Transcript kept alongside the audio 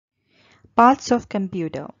Parts of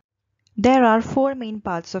computer. There are four main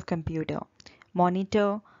parts of computer: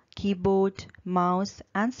 monitor, keyboard, mouse,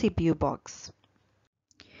 and CPU box.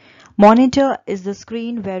 Monitor is the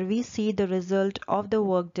screen where we see the result of the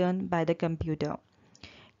work done by the computer.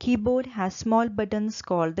 Keyboard has small buttons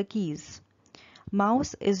called the keys.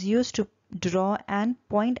 Mouse is used to draw and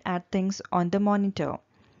point at things on the monitor.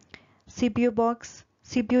 CPU box.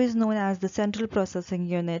 CPU is known as the central processing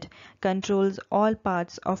unit, controls all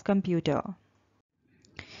parts of computer.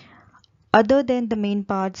 Other than the main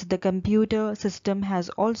parts, the computer system has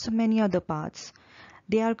also many other parts.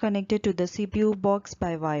 They are connected to the CPU box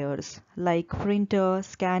by wires like printer,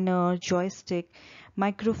 scanner, joystick,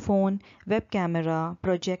 microphone, web camera,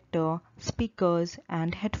 projector, speakers,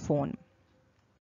 and headphone.